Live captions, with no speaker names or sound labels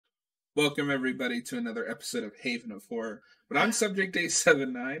Welcome everybody to another episode of Haven of Horror. But I'm Subject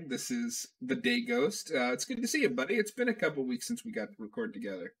A79. This is the Day Ghost. It's good to see you, buddy. It's been a couple weeks since we got to record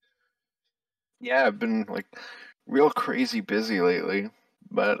together. Yeah, I've been real crazy busy lately,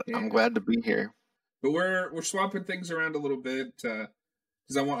 but I'm Yeah, glad to be here. but we're swapping things around a little bit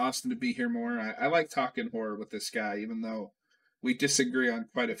because I want Austin to be here more. I like talking horror with this guy, even though we disagree on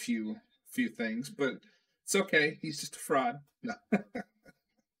quite a few things. But it's okay. He's just a fraud. No.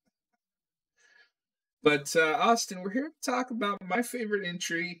 But Austin, we're here to talk about my favorite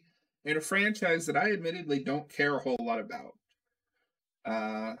entry in a franchise that I admittedly don't care a whole lot about.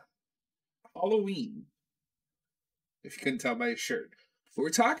 Uh, Halloween, if you couldn't tell by his shirt. But we're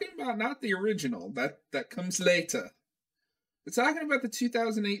talking about not the original, that comes later. We're talking about the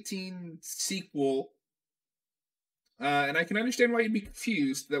 2018 sequel, and I can understand why you'd be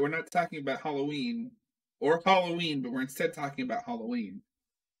confused that we're not talking about Halloween or Halloween, but we're instead talking about Halloween.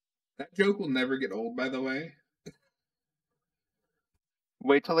 That joke will never get old, by the way.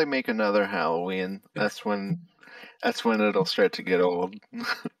 Wait till they make another Halloween. That's when it'll start to get old.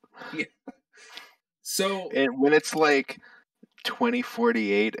 Yeah. So And when it's like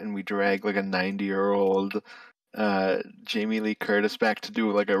 2048 and we drag like a 90-year-old Jamie Lee Curtis back to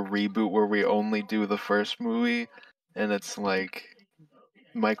do like a reboot where we only do the first movie, and it's like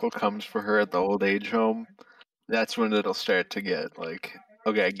Michael comes for her at the old age home. That's when it'll start to get like,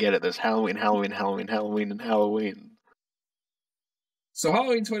 okay, I get it. There's Halloween, Halloween, Halloween, Halloween, and Halloween. So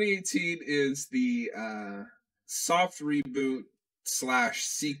Halloween 2018 is the soft reboot slash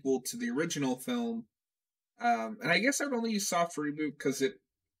sequel to the original film. And I guess I would only use soft reboot because it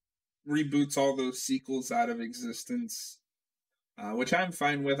reboots all those sequels out of existence, which I'm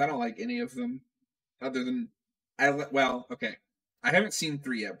fine with. I don't like any of them, other than okay. I haven't seen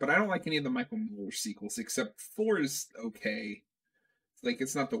 3 yet, but I don't like any of the Michael Myers sequels except 4 is okay. Like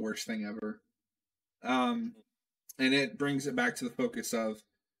it's not the worst thing ever. Um, and it brings it back to the focus of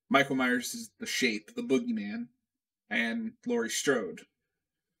Michael Myers is the shape, the boogeyman, and Laurie Strode.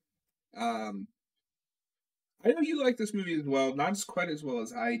 Um, I know you like this movie as well, not as quite as well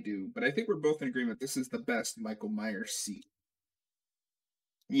as I do, but I think we're both in agreement this is the best Michael Myers scene.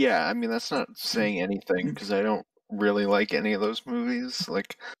 Yeah, I mean that's not saying anything because I don't really like any of those movies.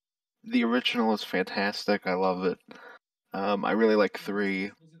 Like the original is fantastic. I love it. I really like 3.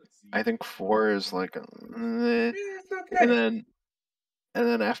 I think 4 is like, It's and okay.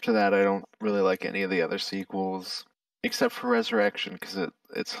 then after that, I don't really like any of the other sequels except for Resurrection because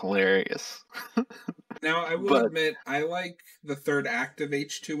it's hilarious. Now, I will But admit, I like the third act of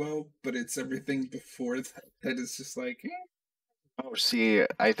H2O, but it's everything before that is just like, oh, see,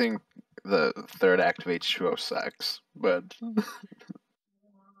 I think the third act of H2O sucks, but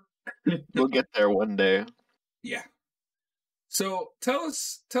we'll get there one day. yeah. So tell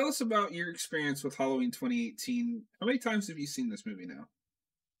us about your experience with Halloween 2018. How many times have you seen this movie now?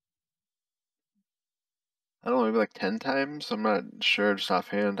 I don't know, maybe like 10 times? I'm not sure just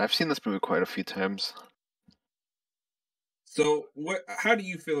offhand. I've seen this movie quite a few times. So what? How do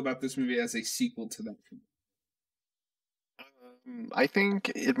you feel about this movie as a sequel to that film? I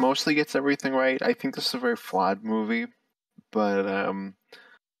think it mostly gets everything right. I think this is a very flawed movie, but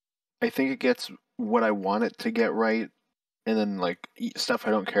I think it gets what I want it to get right, and then like stuff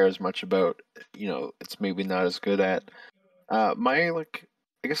I don't care as much about, it's maybe not as good at. My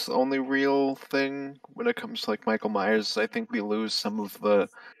I guess the only real thing when it comes to like Michael Myers, I think we lose some of the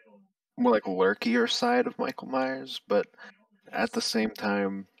more like lurkier side of Michael Myers, but at the same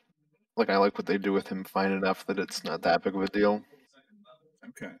time, like I like what they do with him fine enough that it's not that big of a deal.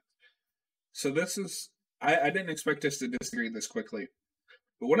 Okay. So this is I didn't expect us to disagree this quickly.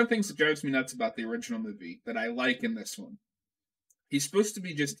 But one of the things that drives me nuts about the original movie that I like in this one, he's supposed to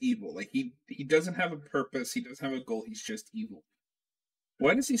be just evil. Like he doesn't have a purpose, he doesn't have a goal, he's just evil.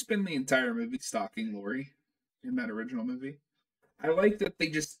 Why does he spend the entire movie stalking Laurie in that original movie? I like that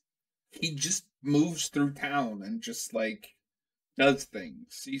he just moves through town and just like does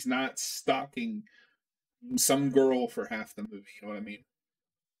things. He's not stalking some girl for half the movie, you know what I mean?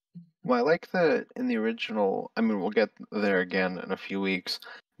 Well, I like that in the original. I mean, we'll get there again in a few weeks,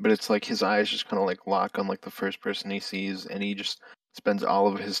 but it's like his eyes just kind of like lock on like the first person he sees, and he just spends all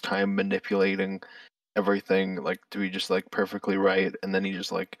of his time manipulating everything like to be just like perfectly right, and then he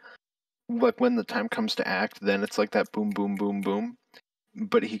just like when the time comes to act, then it's like that boom, boom, boom, boom.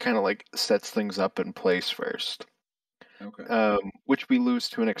 But he kind of like sets things up in place first, Okay. which we lose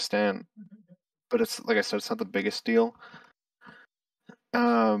to an extent. But it's like I said, it's not the biggest deal.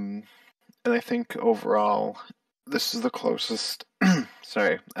 Um, and I think overall, this is the closest.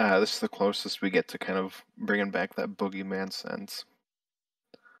 Sorry, this is the closest we get to kind of bringing back that boogeyman sense.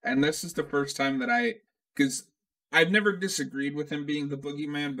 And this is the first time that because I've never disagreed with him being the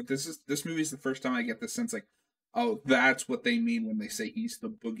boogeyman, but this movie's the first time I get the sense like, oh, that's what they mean when they say he's the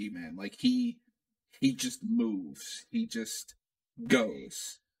boogeyman. Like he just moves, he just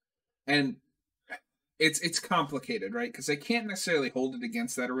goes, and it's complicated, right? Because I can't necessarily hold it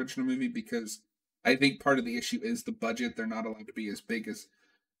against that original movie because I think part of the issue is the budget. They're not allowed to be as big as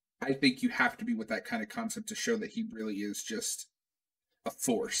I think you have to be with that kind of concept to show that he really is just a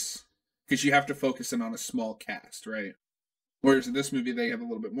force because you have to focus in on a small cast, right? Whereas in this movie, they have a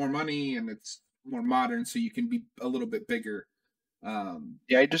little bit more money and it's more modern, so you can be a little bit bigger.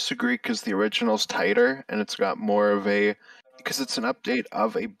 Yeah, I disagree because the original's tighter and it's got more of a because it's an update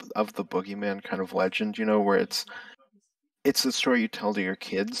of the boogeyman kind of legend, you know, where it's the story you tell to your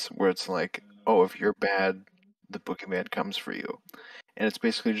kids where it's like, oh, if you're bad, the boogeyman comes for you. And it's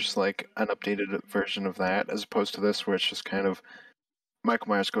basically just like an updated version of that, as opposed to this where it's just kind of Michael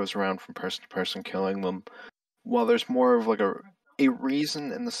Myers goes around from person to person killing them. While there's more of like a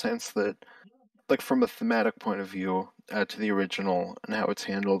reason in the sense that, like from a thematic point of view, to the original and how it's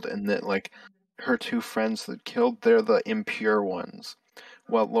handled, and that like her two friends that killed, they're the impure ones,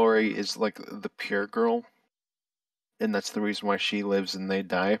 while Laurie is like the pure girl, and that's the reason why she lives and they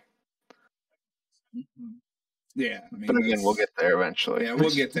die. Yeah, I But mean again, we'll that's get there eventually. yeah,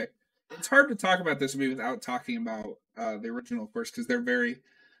 we'll get there. It's hard to talk about this movie without talking about the original, of course, because they're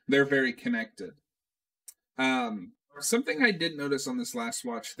very connected. Something I did notice on this last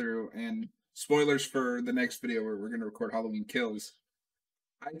watch through, and spoilers for the next video where we're going to record Halloween Kills.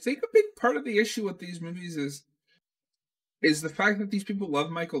 I think a big part of the issue with these movies is the fact that these people love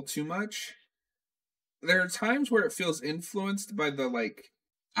Michael too much. There are times where it feels influenced by the like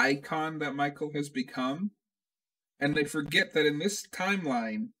icon that Michael has become, and they forget that in this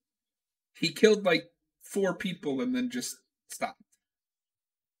timeline he killed like 4 people and then just stopped.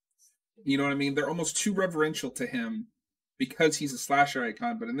 You know what I mean? They're almost too reverential to him because he's a slasher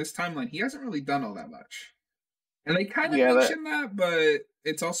icon, but in this timeline he hasn't really done all that much. And they kind of Yeah, that mention that, but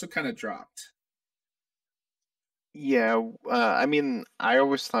it's also kind of dropped. yeah. I mean, I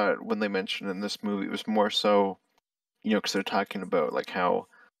always thought when they mentioned in this movie, it was more so, you know, because they're talking about like how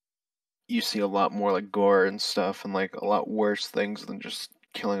you see a lot more like gore and stuff, and like a lot worse things than just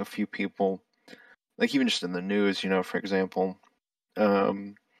killing a few people. Like even just in the news, you know, for example,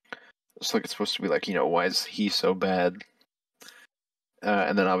 um, it's like it's supposed to be like, you know, why is he so bad?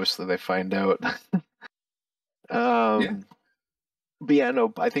 And then obviously they find out. Yeah. um, but yeah,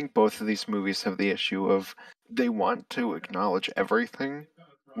 no, I think both of these movies have the issue of they want to acknowledge everything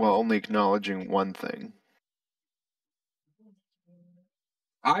while only acknowledging one thing.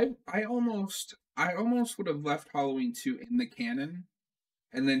 I almost would have left Halloween 2 in the canon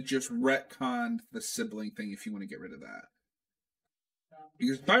and then just retconned the sibling thing if you want to get rid of that.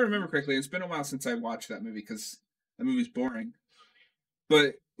 Because if I remember correctly, it's been a while since I watched that movie because that movie's boring.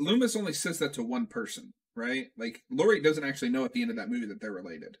 But Loomis only says that to one person, right? Like Laurie doesn't actually know at the end of that movie that they're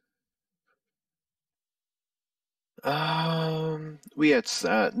related. Well, yeah, it's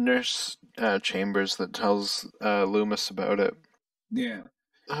Nurse Chambers that tells Loomis about it. Yeah.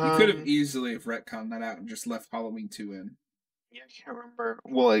 You could have Um, easily have retconned that out and just left Halloween 2 in. yeah, I can't remember.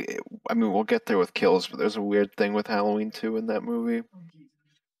 Well, I mean, we'll get there with kills, but there's a weird thing with Halloween 2 in that movie.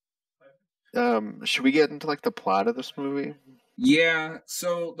 Should we get into like the plot of this movie? Yeah,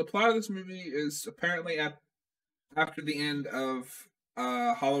 so the plot of this movie is apparently after the end of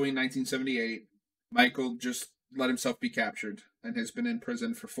Halloween 1978, Michael just let himself be captured and has been in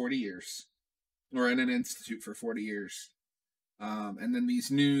prison for 40 years, or in an institute for 40 years. And then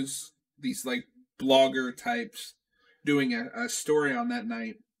these like blogger types doing a story on that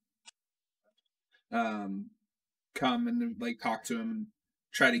night, um, come and like talk to him and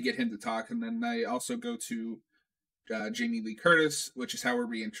try to get him to talk. And then they also go to Jamie Lee Curtis, which is how we're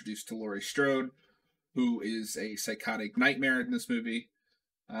reintroduced to Laurie Strode, who is a psychotic nightmare in this movie.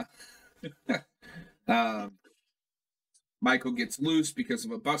 Uh, um, Michael gets loose because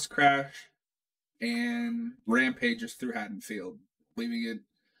of a bus crash and rampages through Haddonfield, leaving it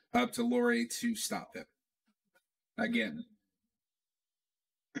up to Laurie to stop him again.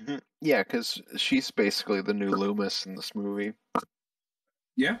 Yeah, because she's basically the new Loomis in this movie.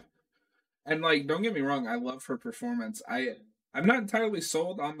 Yeah, and like, don't get me wrong, I love her performance. I'm not entirely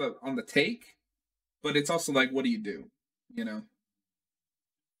sold on the take, but it's also like, what do you do? You know?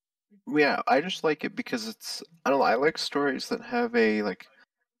 Yeah, I just like it because I don't know, I like stories that have a like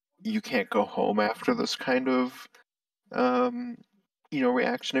you can't go home after this kind of um you know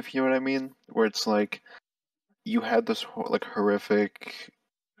reaction, if you know what I mean, where it's like you had this like horrific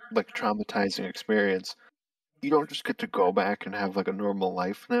like traumatizing experience, you don't just get to go back and have like a normal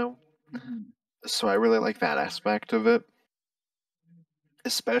life now. Mhm. So I really like that aspect of it,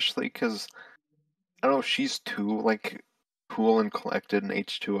 especially because I don't know, she's too like cool and collected in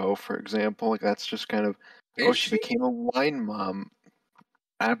H2O, for example. Like that's just kind of, oh, Is she she? became a wine mom.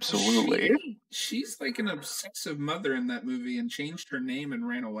 Absolutely. She's like an obsessive mother in that movie and changed her name and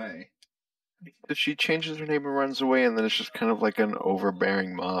ran away. She changes her name and runs away, and then it's just kind of like an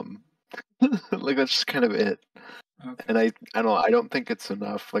overbearing mom. Like that's just kind of it. Okay. And I don't think it's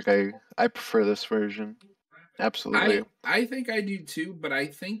enough. Like I prefer this version. Absolutely. I think I do too, but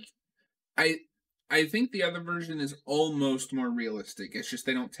I I think the other version is almost more realistic. It's just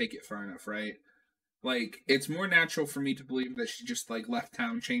they don't take it far enough, right? Like it's more natural for me to believe that she just like left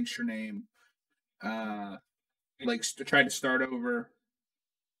town, changed her name, uh like tried to start over,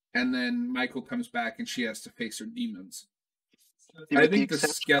 and then Michael comes back and she has to face her demons. See, I with the think the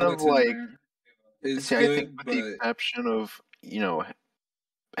exception of skeleton like, there is see, I think good, with the but exception of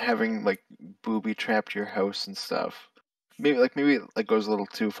having like booby trapped your house and stuff. Maybe it like goes a little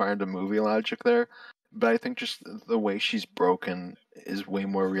too far into movie logic there, but I think just the way she's broken is way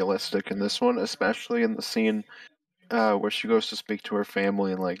more realistic in this one, especially in the scene where she goes to speak to her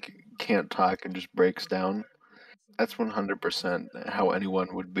family and like can't talk and just breaks down. That's 100% how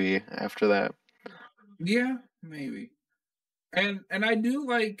anyone would be after that. yeah, maybe. And I do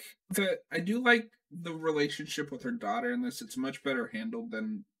like the relationship with her daughter in this. It's much better handled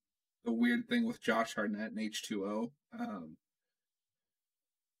than the weird thing with Josh Hartnett and H2O.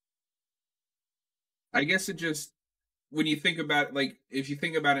 I guess it just when you think about like if you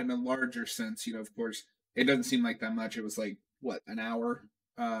think about it in a larger sense, of course, it doesn't seem like that much. It was like what, an hour?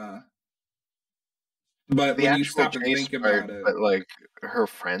 But The when you actual stop and chase think part, about it, but like her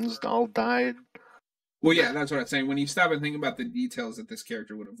friends all died. well, yeah, that's what I'm saying. When you stop and think about the details that this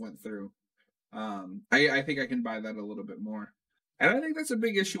character would have went through, I think I can buy that a little bit more. And I think that's a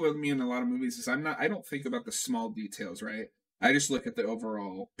big issue with me in a lot of movies is I don't think about the small details, right? I just look at the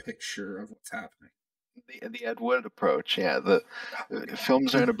overall picture of what's happening. The Ed Wood approach, yeah. The Oh yeah.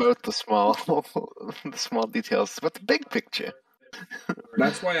 films aren't about the small, the small details. It's about the big picture.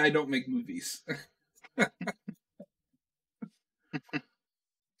 That's why I don't make movies.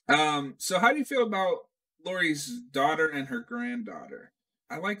 So how do you feel about Laurie's daughter and her granddaughter?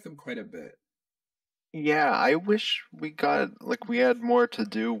 I like them quite a bit. Yeah, I wish we had more to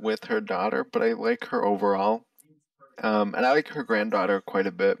do with her daughter, but I like her overall. And I like her granddaughter quite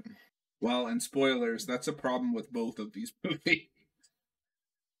a bit. Well, and spoilers, that's a problem with both of these movies.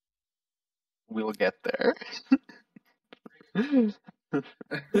 We'll get there.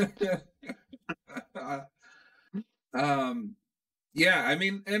 um, yeah, I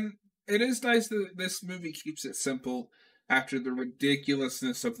mean, and it is nice that this movie keeps it simple after the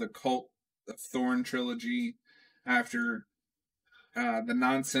ridiculousness of the Cult of Thorn trilogy, after the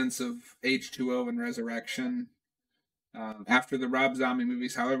nonsense of H2O and Resurrection, after the Rob Zombie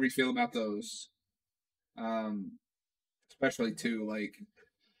movies, however you feel about those. Um, especially two, like,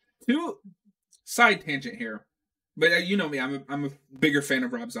 two, side tangent here. But you know me, I'm a bigger fan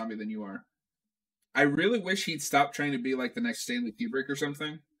of Rob Zombie than you are. I really wish he'd stop trying to be like the next Stanley Kubrick or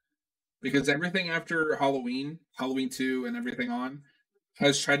something, because everything after Halloween, Halloween 2 and everything on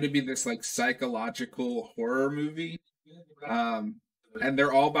has tried to be this like psychological horror movie. Um and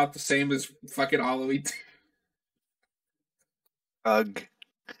they're all about the same as fucking Halloween 2. Ugh.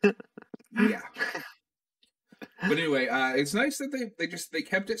 Yeah. But anyway, it's nice that they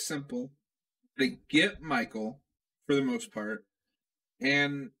kept it simple. They get Michael for the most part,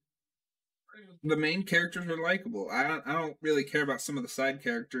 and the main characters are likable. I don't really care about some of the side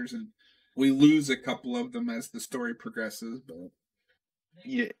characters, and we lose a couple of them as the story progresses. But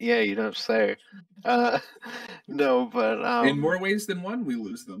Yeah, you don't say. Uh, no, but in more ways than one, we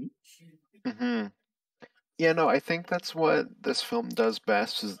lose them. mhm. Yeah, no, I think that's what this film does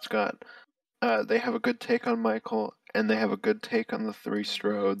best. Is it's got they have a good take on Michael, and they have a good take on the three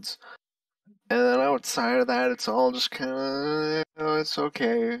Strodes. And then outside of that, it's all just kind of, it's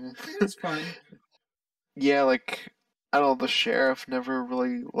okay. It's fine. Yeah, like, I don't know, the sheriff never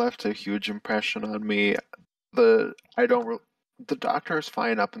really left a huge impression on me. I don't, the doctor is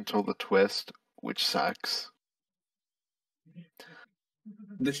fine up until the twist, which sucks.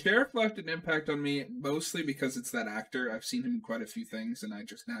 The sheriff left an impact on me mostly because it's that actor. I've seen him in quite a few things, and I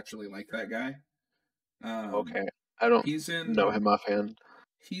just naturally like that guy. Um, Okay, I don't he's know in him offhand.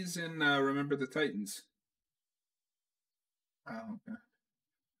 he's in Remember the Titans. Oh, okay.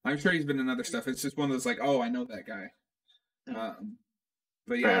 I'm sure he's been in other stuff. It's just one of those like, oh, I know that guy. Um,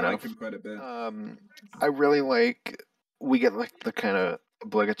 but yeah, Fair I like enough. him quite a bit. I really like, we get like the kind of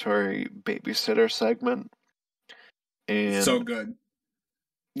obligatory babysitter segment. So And good.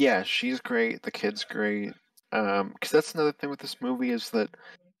 yeah, she's great. The kid's great. Because that's another thing with this movie is that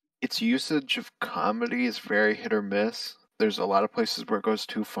its usage of comedy is very hit or miss. There's a lot of places where it goes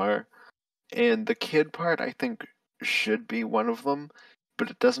too far. And the kid part, I think, should be one of them, but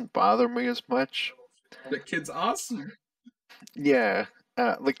it doesn't bother me as much. That kid's awesome. Yeah,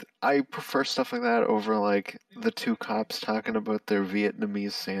 like I prefer stuff like that over like the two cops talking about their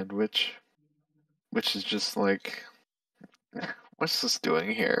Vietnamese sandwich, which is just like, what's this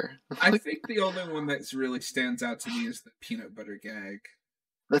doing here? I Like, think the only one that's really stands out to me is the peanut butter gag.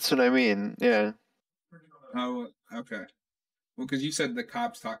 that's what I mean. Yeah. Oh, okay. Well, because you said the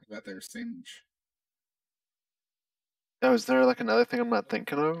cops talking about their sandwich. Oh, is there like another thing I'm not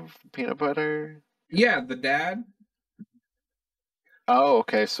thinking of? Peanut butter? Yeah, the dad. Oh,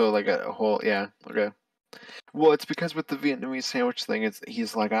 okay. So like a whole, yeah, okay. Well, it's because with the Vietnamese sandwich thing, it's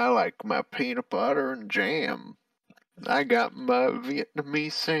he's like, I like my peanut butter and jam. I got my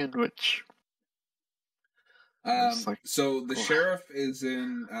Vietnamese sandwich. And it's like, So the ugh. sheriff is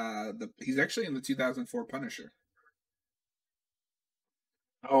in he's actually in the 2004 Punisher.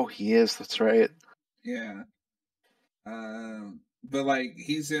 Oh, he is. That's right. Yeah. But like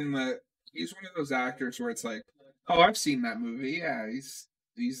he's one of those actors where it's like, oh, I've seen that movie. Yeah,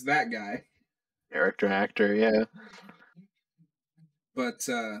 he's that guy. Character actor, yeah. But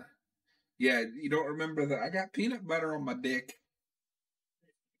yeah, you don't remember that I got peanut butter on my dick.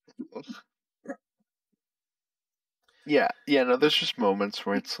 Yeah, yeah, no, there's just moments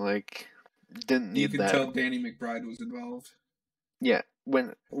where it's like, didn't You need can that. tell Danny McBride was involved. Yeah,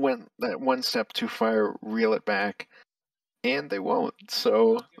 when that one step too far, reel it back, and they won't.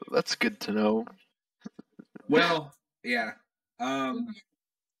 So that's good to know. Well, yeah. Um,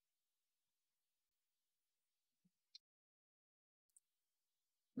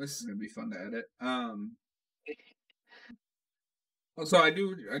 this is gonna be fun to edit. Also, I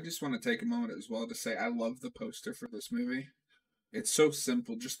just want to take a moment as well to say I love the poster for this movie. It's so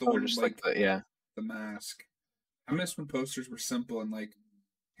simple, just the Oh, one just like like the yeah. the mask. I miss when posters were simple and like, I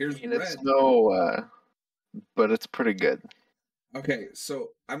here's mean, it's red. no, but it's pretty good. Okay, so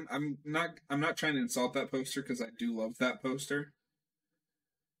I'm not trying to insult that poster because I do love that poster,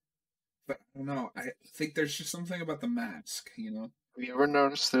 but I don't know. I think there's just something about the mask. Have you ever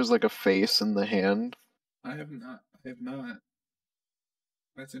noticed there's like a face in the hand? I have not. I have not.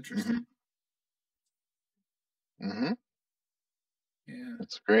 That's Mm-hmm. interesting. Mm-hmm. Yeah.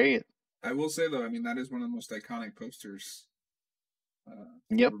 It's great. I will say though, I mean that is one of the most iconic posters ever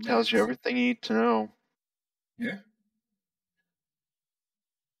Yep, made. tells you everything you need to know. Yeah.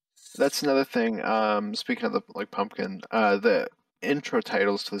 That's another thing. Speaking of the like pumpkin, the intro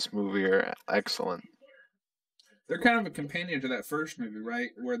titles to this movie are excellent. They're kind of a companion to that first movie, right?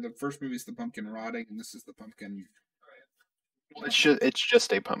 Where the first movie is the pumpkin rotting, and this is the pumpkin. It's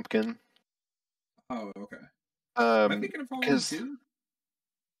just a pumpkin. Oh, okay. Am I Um, thinking of Halloween because too?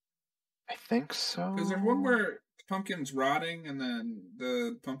 I think Because there's one so. where the pumpkin's rotting and then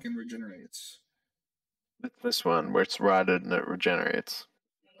the pumpkin regenerates. It's this one where it's rotted and it regenerates.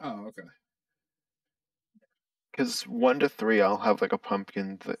 Oh, okay. Because 1 to 3, I'll have like a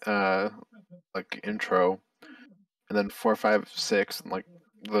pumpkin, like intro, and then 4, 5, 6, and like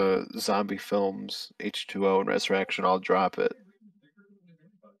the zombie films, H2O and Resurrection, I'll drop it.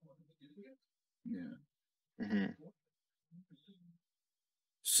 Yeah. Hmm.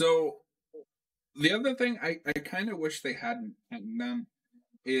 So the other thing I kind of wish they hadn't done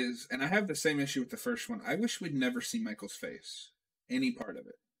is, and I have the same issue with the first one. I wish we'd never see Michael's face, any part of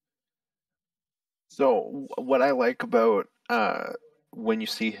it. So what I like about when you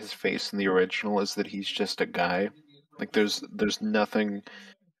see his face in the original is that he's just a guy. Like there's nothing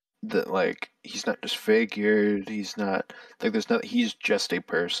that like he's not disfigured. He's not like there's not. He's just a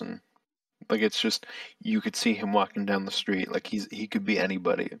person. Like it's just you could see him walking down the street. Like he could be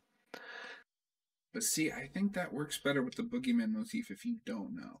anybody. But see, I think that works better with the boogeyman motif if you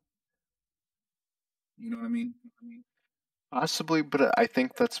don't know. You know what I mean? Possibly, but I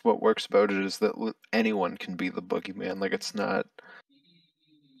think that's what works about it is that anyone can be the boogeyman. Like it's not,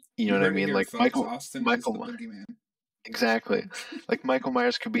 you know You what I heard it mean? here, Like folks. Austin is the Michael, boogeyman. exactly. Like Michael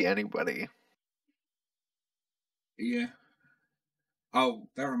Myers could be anybody. Yeah. Oh,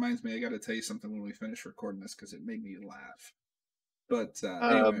 that reminds me. I got to tell you something when we finish recording this because it made me laugh. But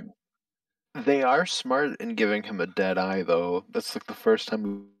anyway, Um, they are smart in giving him a dead eye, though. That's like the first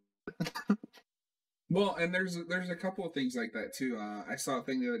time. well, and there's a couple of things like that too. I saw a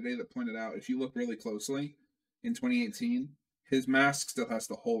thing the other day that pointed out if you look really closely in 2018, his mask still has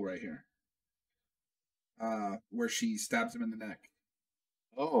the hole right here, where she stabs him in the neck.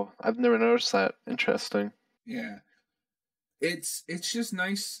 Oh, I've never noticed that. Interesting. Yeah. it's just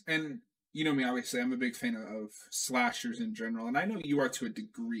nice, and you know me, obviously I'm a big fan of slashers in general, and I know you are to a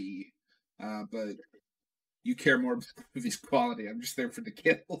degree, but you care more about the movie's quality. I'm just there for the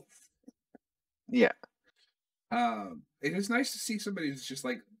kills. Yeah. It is nice to see somebody who's just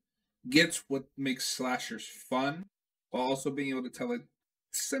like gets what makes slashers fun, while also being able to tell a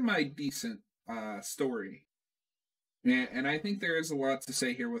semi decent story. And I think there is a lot to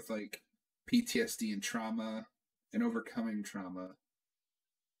say here with like PTSD and trauma and overcoming trauma.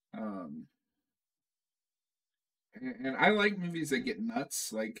 Um, and I like movies that get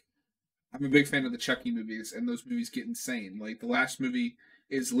nuts. Like I'm a big fan of the Chucky movies, and those movies get insane. Like the last movie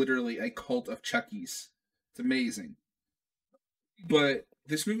is literally a cult of Chuckies. It's amazing. But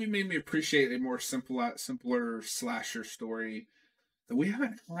this movie made me appreciate a more simpler slasher story that we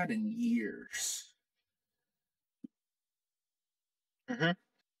haven't had in years. Hmm.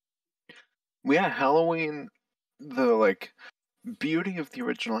 Yeah, Halloween, the like beauty of the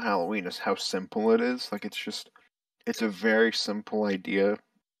original Halloween is how simple it is. Like it's a very simple idea,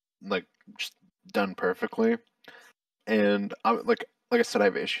 like just done perfectly. And like I said, I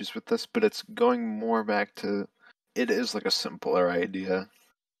have issues with this, but it's going more back to it is like a simpler idea.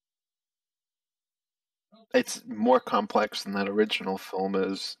 It's more complex than that original film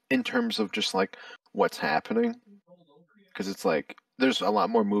is in terms of just like what's happening, because it's like there's a lot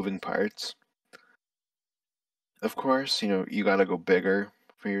more moving parts. Of course, you got to go bigger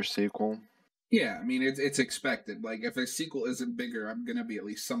for your sequel. Yeah, I mean it's expected. Like if a sequel isn't bigger, I'm gonna be at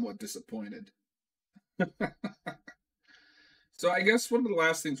least somewhat disappointed. So I guess one of the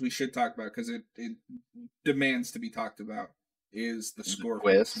last things we should talk about, because it demands to be talked about, is the The score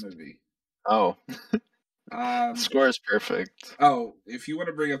for this twist. movie. Oh, the Um, score is perfect. oh, if you want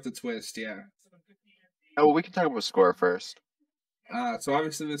to bring up the twist, yeah. Oh, well, we can talk about score first. So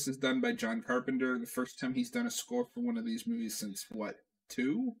obviously this is done by John Carpenter. The first time he's done a score for one of these movies since what,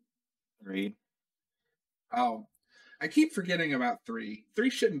 two? Three. Oh, I keep forgetting about three. Three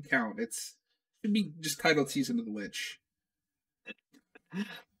shouldn't count. It's should be just titled Season of the Witch.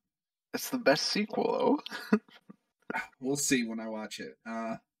 It's the best sequel, though. We'll see when I watch it.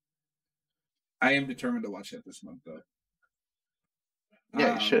 I am determined to watch it this month though.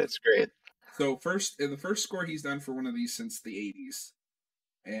 Yeah, you should. Um, It's great. so first, the first score he's done for one of these since the '80s,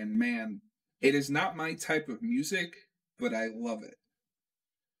 and man, it is not my type of music, but I love it.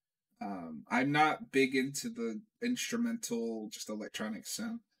 I'm not big into the instrumental, just electronic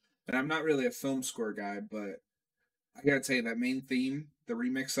sound, and I'm not really a film score guy. But I gotta tell you, that main theme, the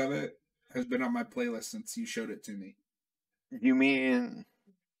remix of it, has been on my playlist since you showed it to me. You mean?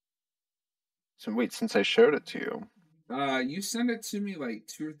 So wait, since I showed it to you. You sent it to me like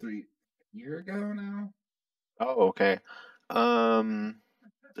 2 or 3 year ago now. Oh, okay. Um,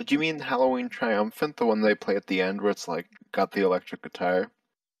 do you mean Halloween Triumphant, the one they play at the end where it's like got the electric guitar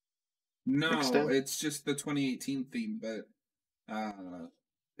mixed No, in? it's just the 2018 theme, but uh,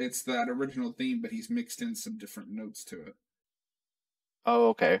 it's that original theme, but he's mixed in some different notes to it. Oh,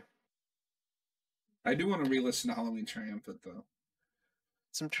 okay. I do want to re-listen to Halloween Triumphant though.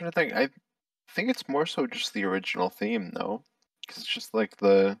 So I'm trying to think. I think it's more so just the original theme, though, because it's just like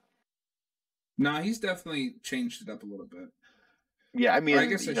the. Nah, he's definitely changed it up a little bit. Yeah, I Or I mean,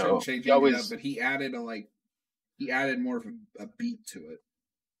 guess I shouldn't say you changed it up, always. but he added more of a beat to it.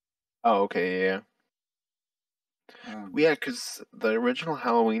 Oh, okay, yeah. Um, Yeah, because the original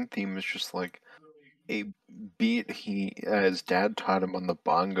Halloween theme is just like a beat his dad taught him on the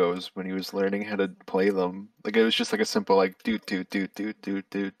bongos when he was learning how to play them. Like it was just like a simple like do,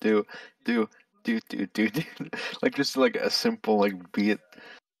 like just like a simple like beat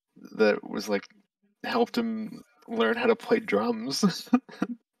that was like helped him learn how to play drums.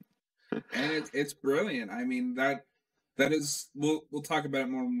 and it's brilliant. I mean that is we'll talk about it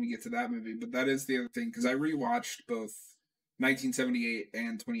more when we get to that movie, but that is the other thing because I rewatched both 1978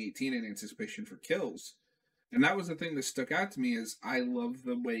 and 2018 in anticipation for Kills, and that was the thing that stuck out to me is I love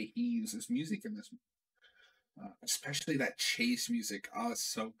the way he uses music in this, especially that chase music. Oh, it's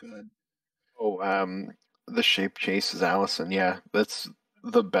so good. Oh, the Shape Chases Allison. Yeah, that's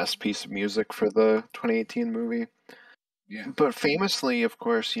the best piece of music for the 2018 movie. Yeah. But famously, of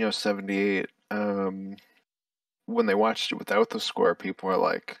course, 78, when they watched it without the score, people were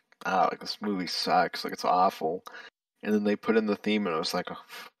like, ah, like this movie sucks, like it's awful. And then they put in the theme and it was like, oh,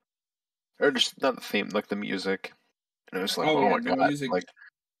 or just not the theme, like the music. And it was like, Oh oh yeah, my the God, music. like,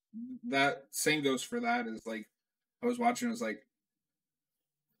 That same goes for that. Is like I was watching. I was like,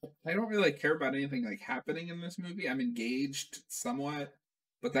 I don't really care about anything like happening in this movie. I'm engaged somewhat,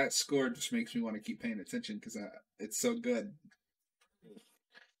 but that score just makes me want to keep paying attention because it's so good.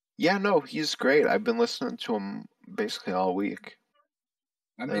 yeah, no, he's great. I've been listening to him basically all week.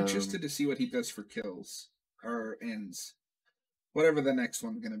 I'm interested to see what he does for kills or ends, whatever the next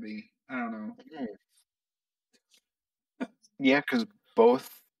one's gonna be. I don't know. Yeah, because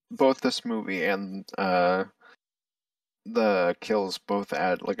both this movie and the kills both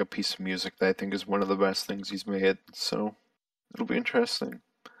add like a piece of music that I think is one of the best things he's made. So it'll be interesting.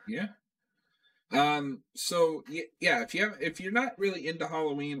 Yeah. So yeah, if you're not really into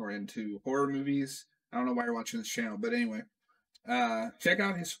Halloween or into horror movies, I don't know why you're watching this channel, but anyway, check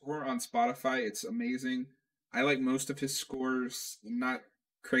out his score on Spotify. It's amazing. I like most of his scores. I'm not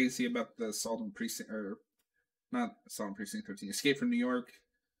crazy about the Assault on Precinct or not Assault on Precinct 13, Escape from New York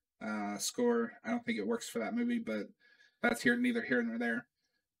score. I don't think it works for that movie, but that's neither here nor there.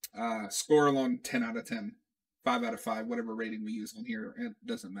 Score alone, 10 out of 10, 5 out of 5, whatever rating we use on here, it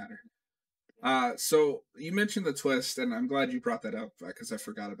doesn't matter. So you mentioned the twist, and I'm glad you brought that up because I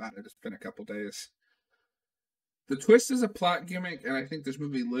forgot about it. It's been a couple days. The twist is a plot gimmick, and I think this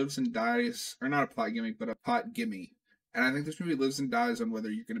movie lives and dies, or not a plot gimmick, but a plot gimme. And I think this movie lives and dies on whether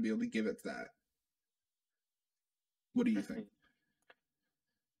you're going to be able to give it that. What do you think?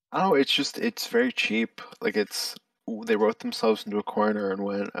 Oh, it's very cheap. Like they wrote themselves into a corner and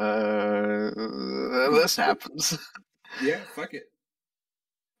went, this happens. Yeah, fuck it.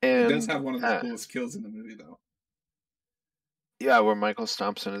 It does And have one of the coolest kills in the movie, though. yeah, where Michael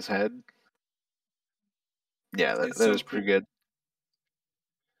stomps in his head. Yeah, that so is pretty good.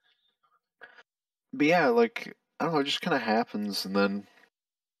 But yeah, like I don't know, it just kind of happens, and then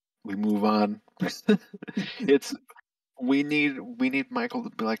we move on. It's we need Michael to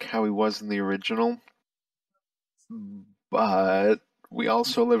be like how he was in the original, but we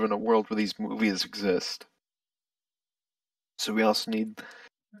also live in a world where these movies exist. So we also need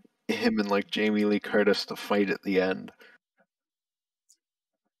him and like Jamie Lee Curtis to fight at the end.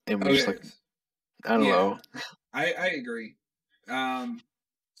 And we just Okay. like I don't Yeah, know. I agree.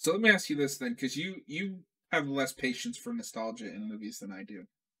 So let me ask you this then, because you have less patience for nostalgia in movies than I do.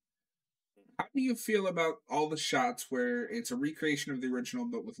 How do you feel about all the shots where it's a recreation of the original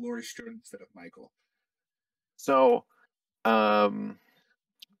but with Laurie Strode instead of Michael? So no,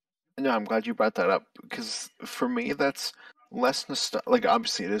 I'm glad you brought that up because for me that's less like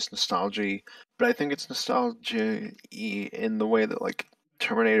obviously it is nostalgia, but I think it's nostalgia in the way that like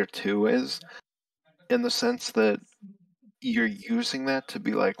Terminator 2 is, in the sense that you're using that to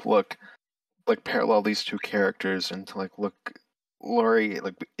be like, look, like parallel these two characters and to like look, Laurie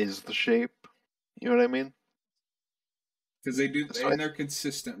like is the shape. You know what I mean? Because they do, So and they're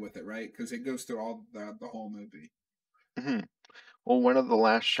consistent with it, right? Because it goes through all the whole movie. well, one of the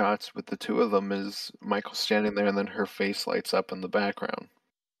last shots with the two of them is Michael standing there, and then her face lights up in the background.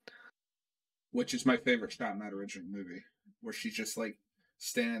 Which is my favorite shot in that original movie, where she's just like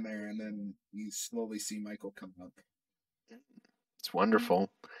standing there, and then you slowly see Michael come up. It's wonderful.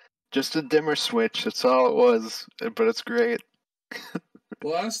 Just a dimmer switch. That's all it was, but it's great.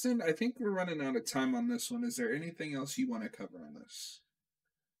 Well, Austin, I think we're running out of time on this one. Is there anything else you want to cover on this?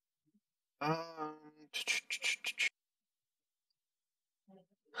 Um,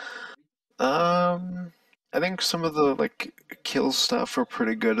 um, I think some of the like kill stuff are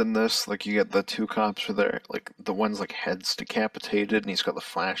pretty good in this. Like you get the two cops with their like the one's like heads decapitated, and he's got the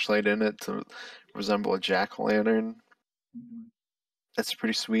flashlight in it to resemble a jack-o'-lantern. Mm-hmm. That's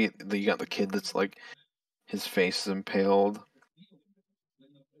pretty sweet. Then you got the kid that's like his face is impaled.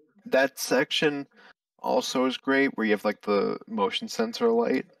 That section also is great, where you have like the motion sensor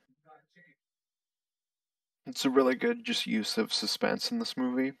light. It's a really good just use of suspense in this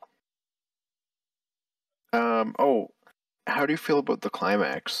movie. Oh, how do you feel about the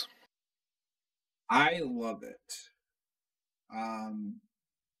climax? I love it. Um,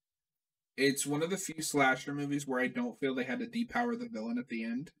 it's one of the few slasher movies where I don't feel they had to depower the villain at the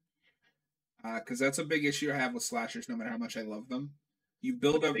end. Because that's a big issue I have with slashers, no matter how much I love them. You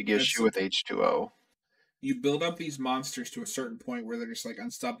build up Big issue with H2O. you build up these monsters to a certain point where they're just like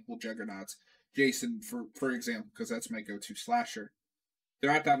unstoppable juggernauts. Jason, for example, because that's my go-to slasher.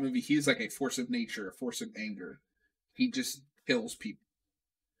 Throughout that movie, he's like a force of nature, a force of anger. He just kills people.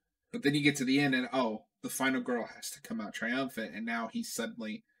 But then you get to the end, and oh, the final girl has to come out triumphant, and now he's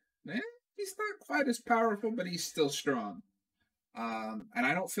suddenly, he's not quite as powerful, but he's still strong. And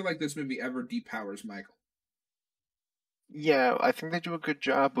I don't feel like this movie ever depowers Michael. Yeah, I think they do a good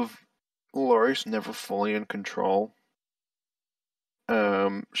job of Laurie's never fully in control.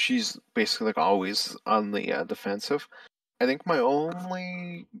 She's basically like always on the defensive. I think my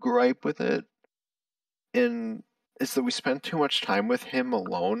only gripe with it is that we spend too much time with him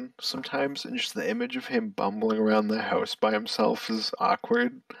alone sometimes, and just the image of him bumbling around the house by himself is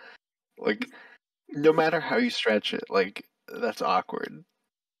awkward. Like No matter how you stretch it, like that's awkward.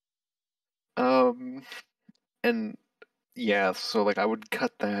 Um, and yeah, so like I would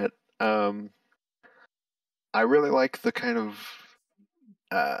cut that. Um, I really like the kind of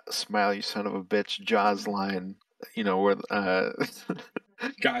smile you son of a bitch Jaws line, where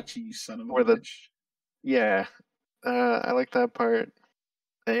Gotcha, you son of a where the bitch. yeah, I like that part.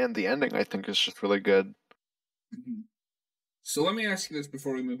 And the ending I think is just really good. Mhm. So let me ask you this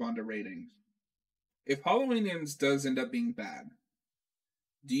before we move on to ratings. If Halloween Ends does end up being bad,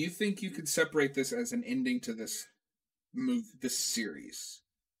 do you think you could separate this as an ending to this series?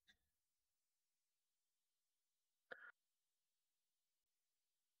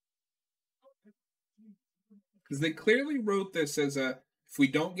 Because they clearly wrote this as a if we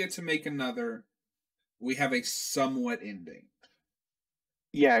don't get to make another, we have a somewhat ending.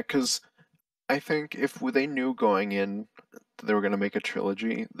 Yeah, because I think if they knew going in that they were gonna make a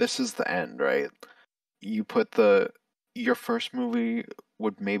trilogy, this is the end, right? You put your first movie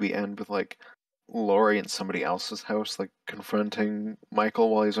would maybe end with like Laurie in somebody else's house, like confronting Michael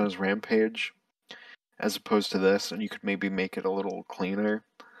while he's on his rampage, as opposed to this, and you could maybe make it a little cleaner.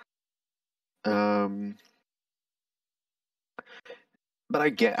 Um, but I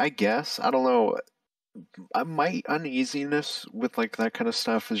guess I don't know. My uneasiness with like that kind of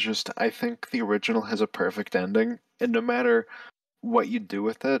stuff is just I think the original has a perfect ending, and no matter what you do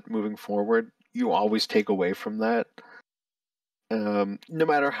with it moving forward, you always take away from that. No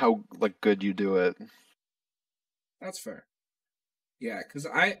matter how like good you do it. That's fair. Yeah, because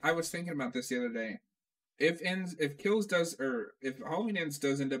I was thinking about this the other day. If Kills does or if Halloween Ends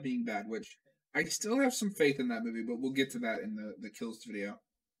does end up being bad, which I still have some faith in that movie, but we'll get to that in the Kills video.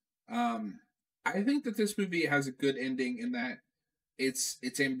 Um, I think that this movie has a good ending in that it's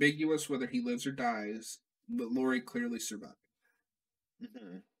ambiguous whether he lives or dies, but Laurie clearly survived.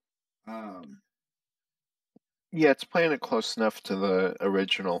 Mhm. Um, Yeah, it's playing it close enough to the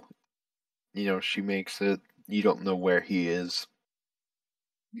original. She makes it. You don't know where he is.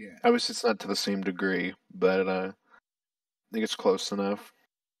 yeah. Obviously, it's not to the same degree, but I think it's close enough.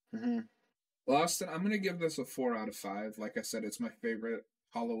 Well, Austin, I'm gonna give this a 4 out of 5. Like I said, it's my favorite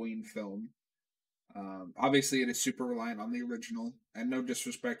Halloween film. Obviously, it is super reliant on the original, and no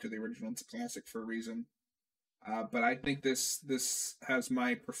disrespect to the original; it's a classic for a reason. But I think this has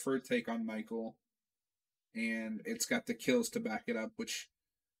my preferred take on Michael, and it's got the kills to back it up. Which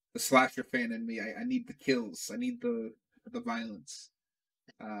the slasher fan in me, I need the kills. I need the violence.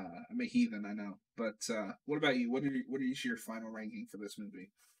 I'm a heathen, I know. But what about you? What is your final ranking for this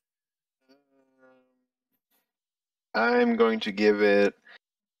movie? I'm going to give it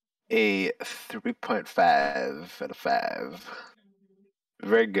a 3.5 out of 5.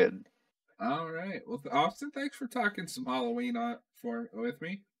 Very good. All right. Well, Austin, thanks for talking some Halloween for with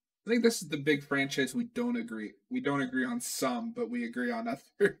me. I think this is the big franchise we don't agree. We don't agree on some, but we agree on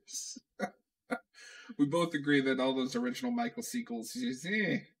others. We both agree that all those original Michael sequels just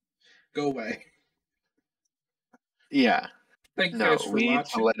go away. Yeah. Thank you No, guys for we need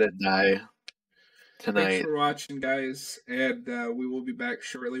to watching. let it die Thanks tonight. for watching, guys, and we will be back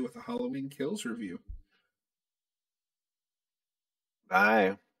shortly with a Halloween Kills review.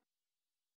 Bye.